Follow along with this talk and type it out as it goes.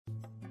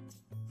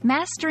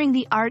Mastering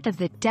the Art of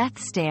the Death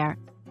Stare,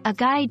 a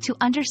guide to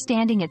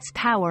understanding its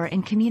power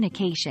in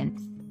communication.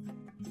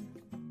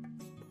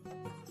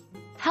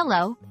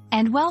 Hello,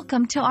 and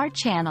welcome to our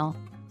channel.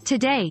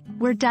 Today,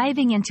 we're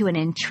diving into an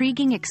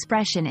intriguing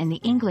expression in the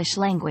English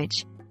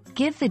language: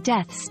 give the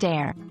death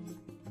stare.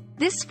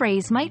 This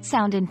phrase might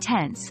sound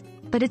intense,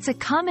 but it's a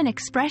common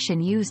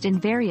expression used in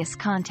various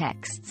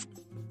contexts.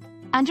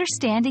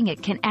 Understanding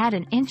it can add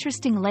an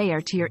interesting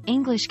layer to your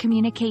English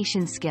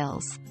communication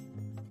skills.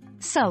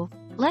 So,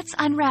 let's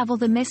unravel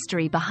the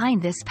mystery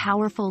behind this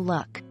powerful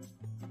look.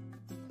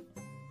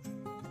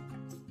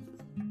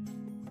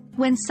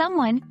 When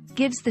someone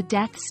gives the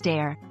death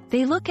stare,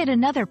 they look at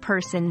another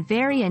person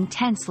very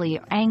intensely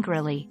or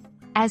angrily,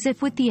 as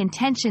if with the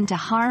intention to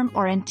harm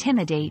or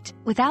intimidate,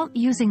 without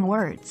using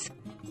words.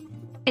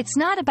 It's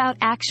not about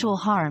actual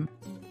harm.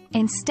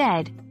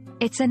 Instead,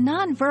 it's a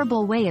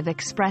non-verbal way of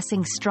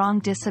expressing strong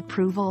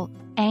disapproval,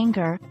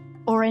 anger,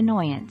 or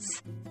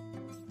annoyance.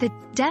 The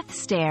death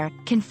stare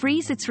can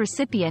freeze its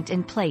recipient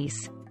in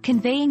place,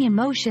 conveying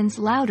emotions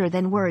louder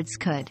than words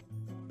could.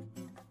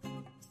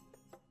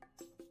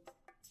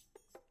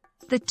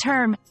 The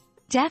term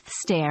death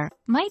stare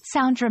might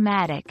sound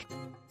dramatic,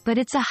 but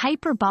it's a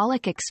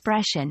hyperbolic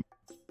expression,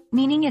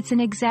 meaning it's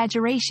an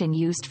exaggeration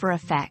used for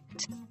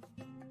effect.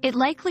 It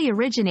likely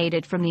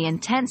originated from the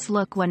intense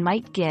look one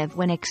might give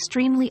when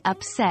extremely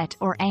upset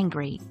or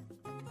angry.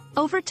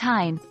 Over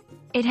time,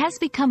 it has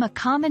become a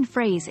common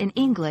phrase in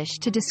English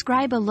to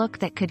describe a look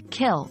that could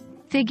kill,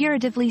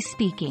 figuratively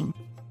speaking.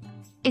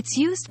 It's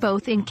used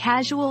both in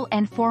casual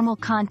and formal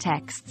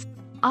contexts,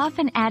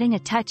 often adding a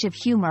touch of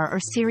humor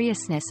or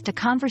seriousness to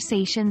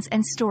conversations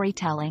and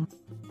storytelling.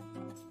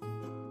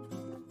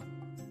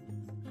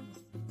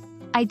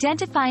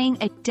 Identifying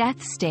a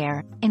death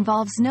stare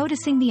involves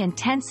noticing the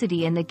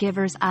intensity in the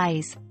giver's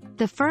eyes,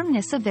 the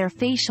firmness of their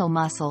facial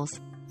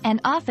muscles, and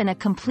often a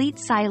complete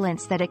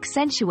silence that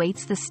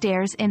accentuates the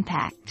stare's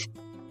impact.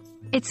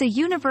 It's a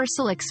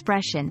universal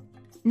expression,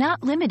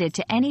 not limited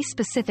to any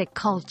specific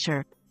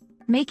culture,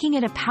 making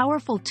it a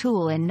powerful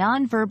tool in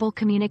nonverbal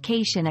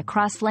communication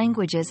across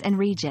languages and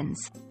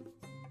regions.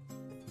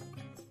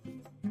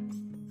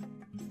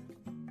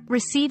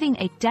 Receiving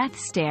a death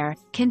stare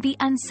can be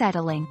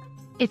unsettling.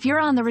 If you're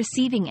on the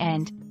receiving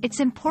end, it's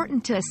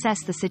important to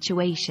assess the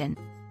situation.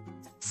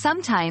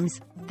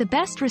 Sometimes, the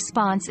best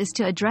response is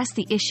to address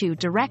the issue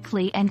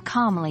directly and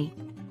calmly,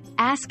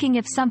 asking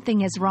if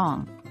something is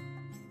wrong.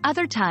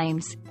 Other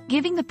times,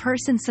 giving the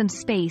person some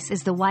space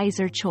is the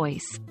wiser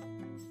choice.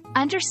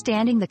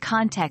 Understanding the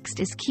context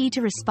is key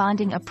to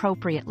responding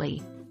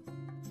appropriately.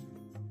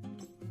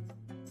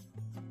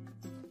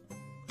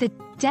 The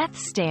death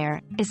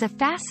stare is a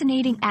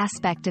fascinating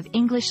aspect of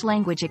English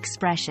language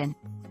expression,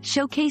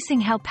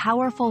 showcasing how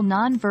powerful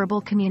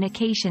nonverbal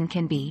communication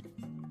can be.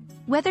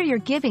 Whether you're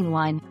giving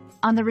one,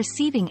 on the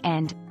receiving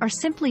end, or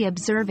simply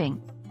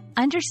observing,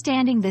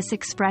 understanding this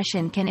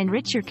expression can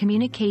enrich your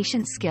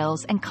communication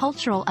skills and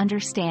cultural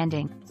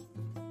understanding.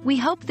 We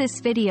hope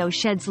this video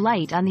sheds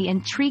light on the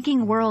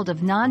intriguing world of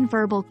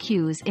nonverbal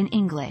cues in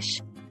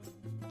English.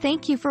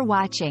 Thank you for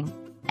watching,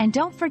 and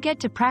don't forget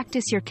to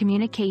practice your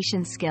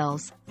communication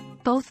skills,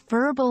 both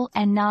verbal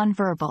and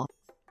nonverbal.